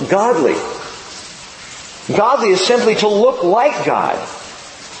become godly. Godly is simply to look like God.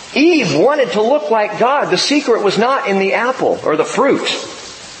 Eve wanted to look like God. The secret was not in the apple or the fruit.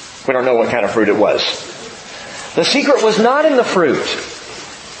 We don't know what kind of fruit it was. The secret was not in the fruit.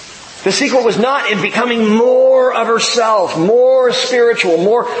 The secret was not in becoming more of herself, more spiritual,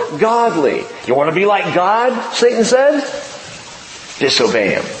 more godly. You want to be like God, Satan said? Disobey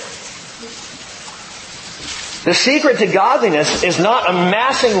Him. The secret to godliness is not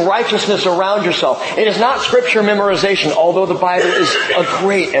amassing righteousness around yourself. It is not scripture memorization, although the Bible is a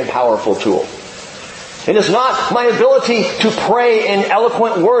great and powerful tool. It is not my ability to pray in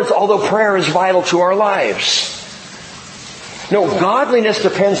eloquent words, although prayer is vital to our lives. No, godliness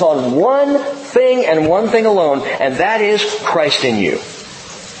depends on one thing and one thing alone, and that is Christ in you.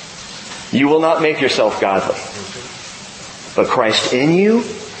 You will not make yourself godly. But Christ in you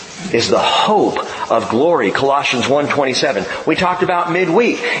is the hope of glory. Colossians 1:27. We talked about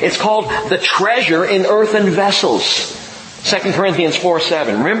midweek. It's called the treasure in earthen vessels. 2 Corinthians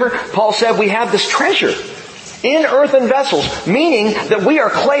 4:7. Remember, Paul said we have this treasure in earthen vessels, meaning that we are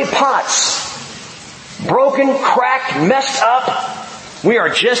clay pots. Broken, cracked, messed up. We are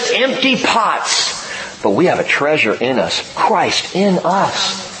just empty pots. But we have a treasure in us. Christ in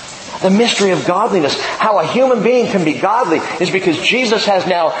us. The mystery of godliness, how a human being can be godly, is because Jesus has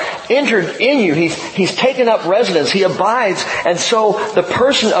now entered in you. He's taken up residence. He abides. And so the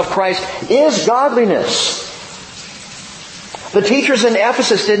person of Christ is godliness. The teachers in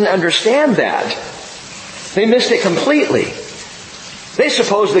Ephesus didn't understand that. They missed it completely. They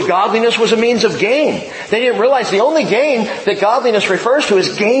supposed that godliness was a means of gain. They didn't realize the only gain that godliness refers to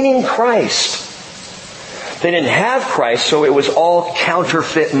is gaining Christ. They didn't have Christ, so it was all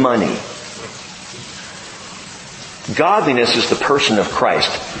counterfeit money. Godliness is the person of Christ.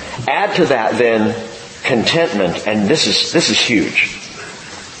 Add to that then contentment, and this is huge.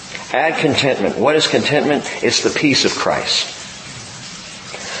 Add contentment. What is contentment? It's the peace of Christ.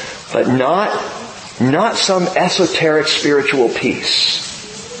 But not some esoteric spiritual peace.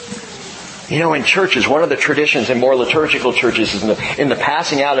 You know, in churches, one of the traditions in more liturgical churches is in the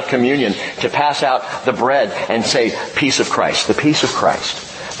passing out of communion to pass out the bread and say, peace of Christ, the peace of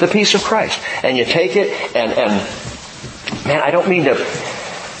Christ, the peace of Christ. And you take it and man, I don't mean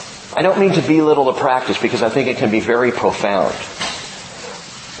to belittle the practice because I think it can be very profound.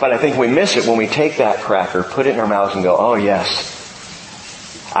 But I think we miss it when we take that cracker, put it in our mouths and go, oh yes,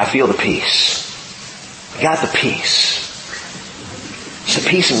 I feel the peace. I got the peace. It's the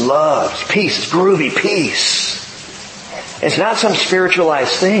peace and love. It's peace. It's groovy peace. It's not some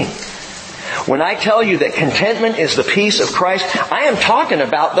spiritualized thing. When I tell you that contentment is the peace of Christ, I am talking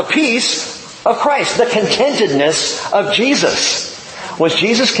about the peace of Christ, the contentedness of Jesus. Was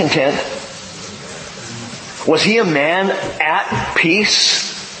Jesus content? Was He a man at peace?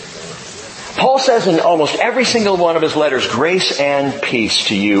 Paul says in almost every single one of his letters, grace and peace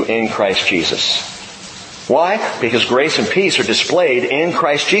to you in Christ Jesus. Why? Because grace and peace are displayed in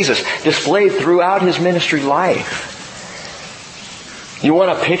Christ Jesus, displayed throughout His ministry life. You want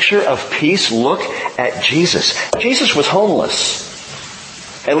a picture of peace? Look at Jesus. Jesus was homeless.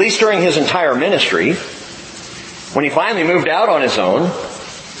 At least during His entire ministry. When He finally moved out on His own,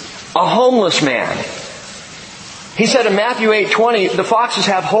 a homeless man. He said in Matthew 8:20, the foxes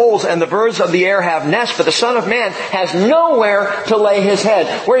have holes and the birds of the air have nests, but the Son of Man has nowhere to lay His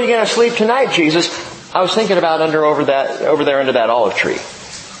head. Where are you going to sleep tonight, Jesus? I was thinking about over there under that olive tree.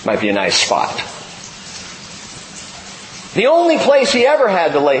 Might be a nice spot. The only place He ever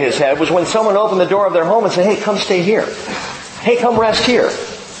had to lay His head was when someone opened the door of their home and said, hey, come stay here. Hey, come rest here.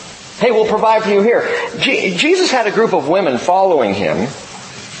 Hey, we'll provide for you here. Jesus had a group of women following Him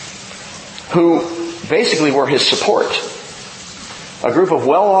who basically were His support. A group of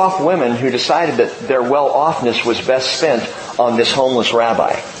well-off women who decided that their well-offness was best spent on this homeless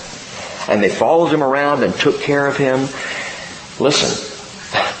rabbi. And they followed Him around and took care of Him. Listen,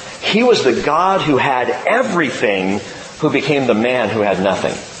 He was the God who had everything who became the man who had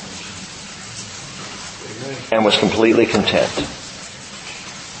nothing. And was completely content.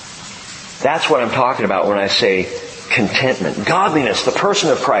 That's what I'm talking about when I say contentment. Godliness, the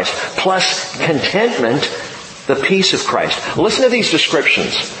person of Christ, plus contentment, the peace of Christ. Listen to these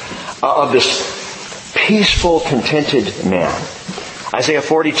descriptions of this peaceful, contented man. Isaiah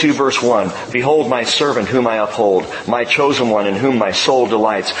 42 verse 1, behold my servant whom I uphold, my chosen one in whom my soul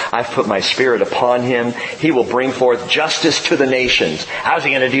delights. I've put my spirit upon him. He will bring forth justice to the nations. How's He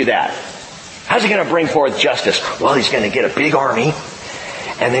going to do that? How's He going to bring forth justice? Well, He's going to get a big army,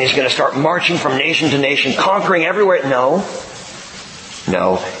 and then He's going to start marching from nation to nation, conquering everywhere. No.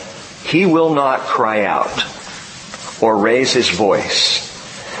 He will not cry out or raise His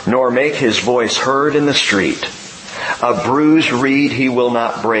voice, nor make His voice heard in the street. A bruised reed he will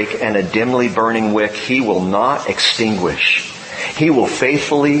not break, and a dimly burning wick he will not extinguish. He will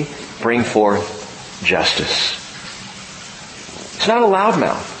faithfully bring forth justice. It's not a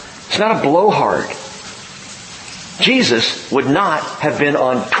loudmouth. It's not a blowhard. Jesus would not have been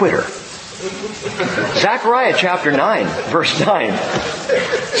on Twitter. Zechariah chapter 9, verse 9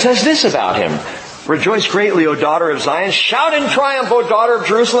 says this about him. Rejoice greatly, O daughter of Zion. Shout in triumph, O daughter of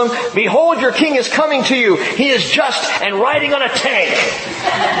Jerusalem. Behold, your king is coming to you. He is just and riding on a tank.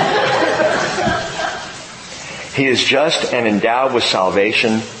 He is just and endowed with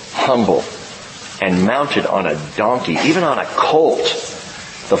salvation, humble, and mounted on a donkey, even on a colt,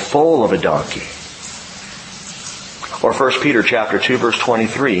 the foal of a donkey. Or 1 Peter chapter 2, verse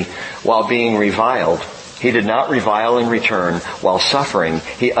 23, while being reviled, he did not revile in return. While suffering,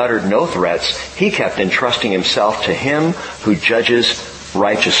 he uttered no threats. He kept entrusting himself to him who judges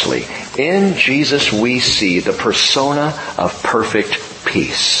righteously. In Jesus we see the persona of perfect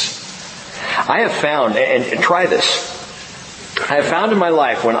peace. I have found, and try this, I have found in my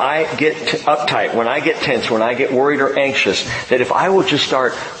life when I get uptight, when I get tense, when I get worried or anxious, that if I will just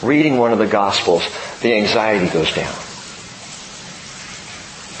start reading one of the Gospels, the anxiety goes down.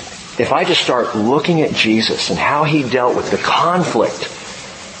 If I just start looking at Jesus and how He dealt with the conflict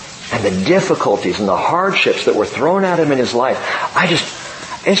and the difficulties and the hardships that were thrown at Him in His life,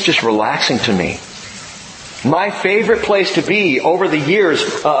 it's just relaxing to me. My favorite place to be over the years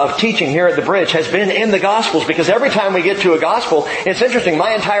of teaching here at the Bridge has been in the Gospels, because every time we get to a Gospel, it's interesting,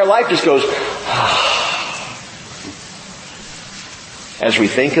 my entire life just goes, as we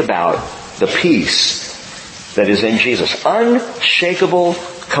think about the peace that is in Jesus. Unshakable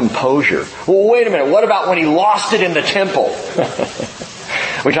composure. Well, wait a minute. What about when He lost it in the temple?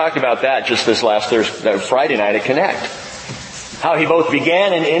 We talked about that just this last Friday night at Connect. How He both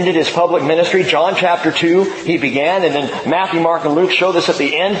began and ended His public ministry. John chapter 2, He began, and then Matthew, Mark, and Luke show this at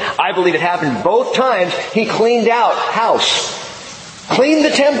the end. I believe it happened both times. He cleaned out house. Cleaned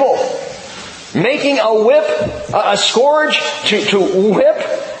the temple. Making a whip, a scourge to whip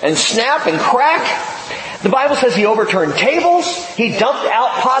and snap and crack. The Bible says He overturned tables. He dumped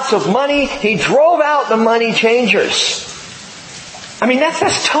out pots of money. He drove out the money changers. I mean,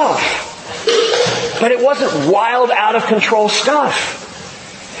 that's tough. But it wasn't wild, out of control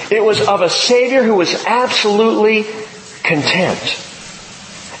stuff. It was of a Savior who was absolutely content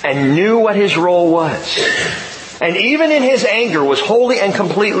and knew what His role was. And even in His anger was wholly and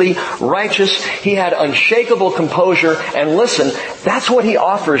completely righteous. He had unshakable composure. And listen, that's what He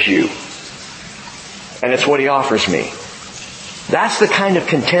offers you. And it's what He offers me. That's the kind of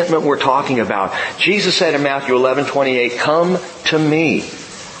contentment we're talking about. Jesus said in Matthew 11:28, "Come to me,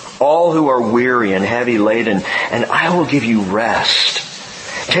 all who are weary and heavy laden, and I will give you rest.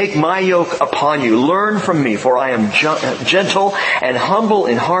 Take my yoke upon you. Learn from me, for I am gentle and humble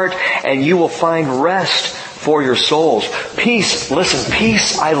in heart, and you will find rest for your souls. Peace, listen,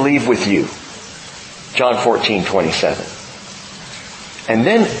 peace I leave with you." John 14:27. And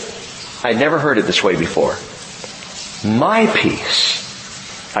then, I'd never heard it this way before. My peace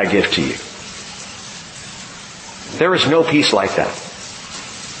I give to you. There is no peace like that.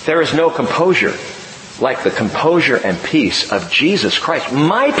 There is no composure like the composure and peace of Jesus Christ.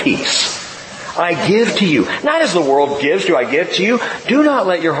 My peace I give to you. Not as the world gives do I give to you. Do not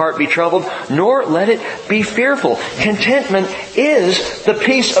let your heart be troubled, nor let it be fearful. Contentment is the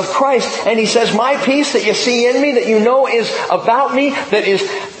peace of Christ. And He says, my peace that you see in me, that you know is about me, that is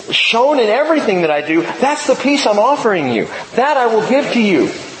shown in everything that I do, that's the peace I'm offering you. That I will give to you.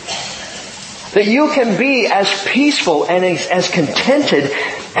 That you can be as peaceful and as contented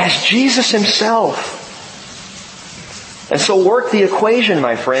as Jesus Himself. And so work the equation,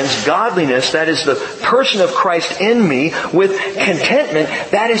 my friends. Godliness, that is the person of Christ in me, with contentment,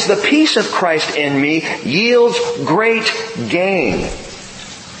 that is the peace of Christ in me, yields great gain.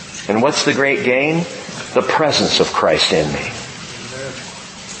 And what's the great gain? The presence of Christ in me.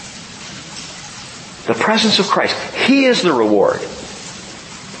 The presence of Christ. He is the reward.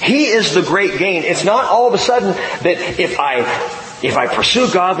 He is the great gain. It's not all of a sudden that if I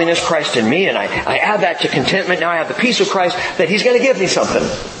pursue godliness, Christ in me, and I add that to contentment, now I have the peace of Christ, that He's going to give me something.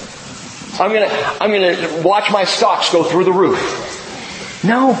 I'm going to watch my stocks go through the roof.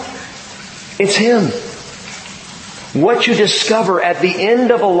 No. It's Him. What you discover at the end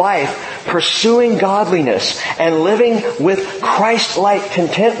of a life, pursuing godliness and living with Christ-like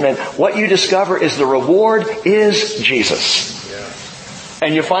contentment, what you discover is the reward is Jesus.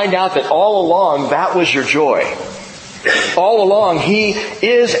 And you find out that all along that was your joy. All along He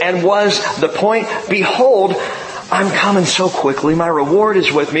is and was the point. Behold, I'm coming so quickly. My reward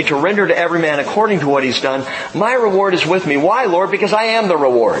is with me to render to every man according to what he's done. My reward is with me. Why, Lord? Because I am the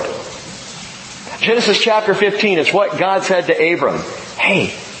reward. Genesis chapter 15, it's what God said to Abram.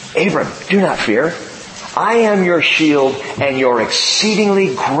 Hey, Abram, do not fear. I am your shield and your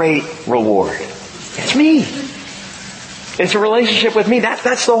exceedingly great reward. It's me. It's a relationship with me.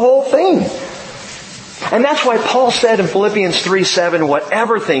 That's the whole thing. And that's why Paul said in Philippians 3:7,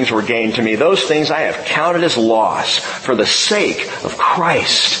 whatever things were gained to me, those things I have counted as loss for the sake of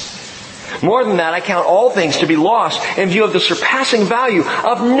Christ. More than that, I count all things to be lost in view of the surpassing value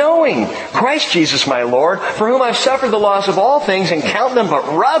of knowing Christ Jesus my Lord, for whom I've suffered the loss of all things and count them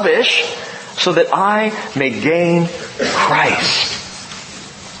but rubbish, so that I may gain Christ.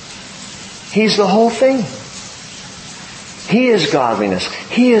 He's the whole thing. He is godliness.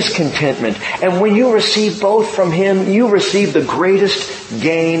 He is contentment. And when you receive both from Him, you receive the greatest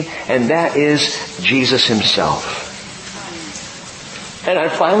gain, and that is Jesus Himself. And I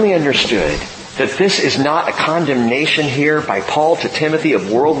finally understood that this is not a condemnation here by Paul to Timothy of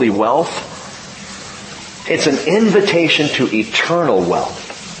worldly wealth. It's an invitation to eternal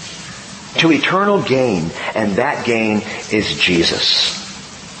wealth, to eternal gain, and that gain is Jesus.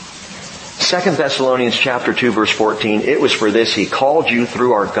 2 Thessalonians chapter 2 verse 14, it was for this He called you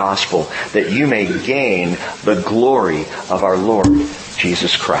through our gospel, that you may gain the glory of our Lord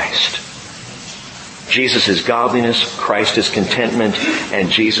Jesus Christ. Jesus is godliness, Christ is contentment,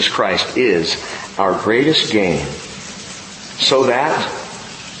 and Jesus Christ is our greatest gain. So that,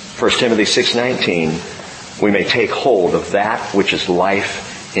 1 Timothy 6:19, we may take hold of that which is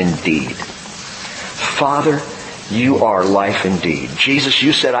life indeed. Father, You are life indeed. Jesus,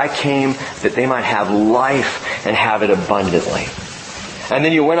 You said, I came that they might have life and have it abundantly. And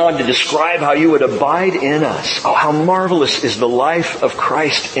then You went on to describe how You would abide in us. Oh, how marvelous is the life of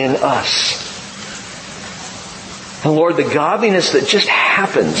Christ in us. And Lord, the godliness that just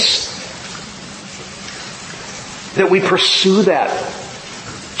happens, that we pursue that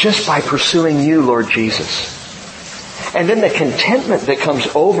just by pursuing You, Lord Jesus. And then the contentment that comes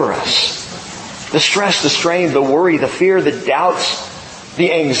over us. The stress, the strain, the worry, the fear, the doubts, the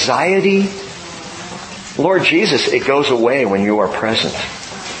anxiety. Lord Jesus, it goes away when You are present.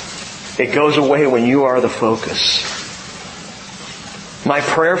 It goes away when You are the focus. My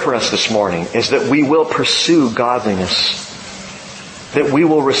prayer for us this morning is that we will pursue godliness. That we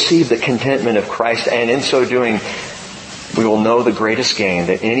will receive the contentment of Christ, and in so doing, we will know the greatest gain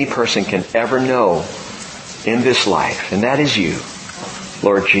that any person can ever know in this life. And that is You,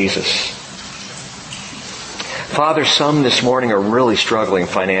 Lord Jesus. Father, some this morning are really struggling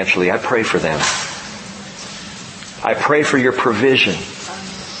financially. I pray for them. I pray for Your provision.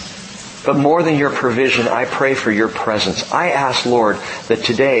 But more than Your provision, I pray for Your presence. I ask, Lord, that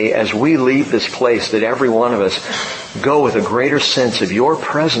today, as we leave this place, that every one of us go with a greater sense of Your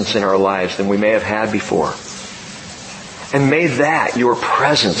presence in our lives than we may have had before. And may that, Your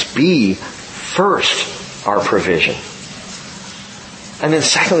presence, be first our provision. And then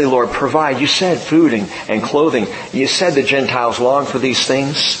secondly, Lord, provide. You said food and clothing. You said the Gentiles long for these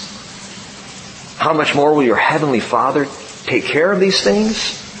things. How much more will Your Heavenly Father take care of these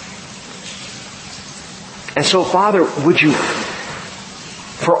things? And so, Father, would You,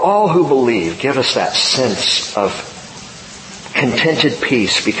 for all who believe, give us that sense of contented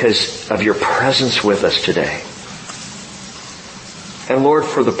peace because of Your presence with us today. And Lord,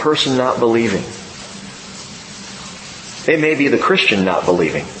 for the person not believing, it may be the Christian not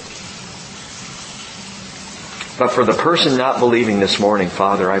believing. But for the person not believing this morning,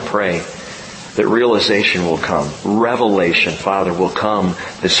 Father, I pray that realization will come. Revelation, Father, will come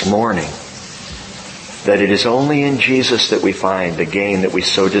this morning. That it is only in Jesus that we find the gain that we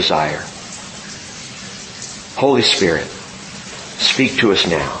so desire. Holy Spirit, speak to us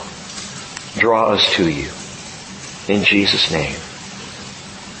now. Draw us to You. In Jesus' name,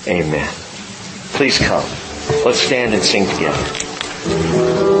 amen. Please come. Let's stand and sing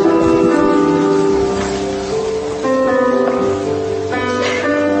together.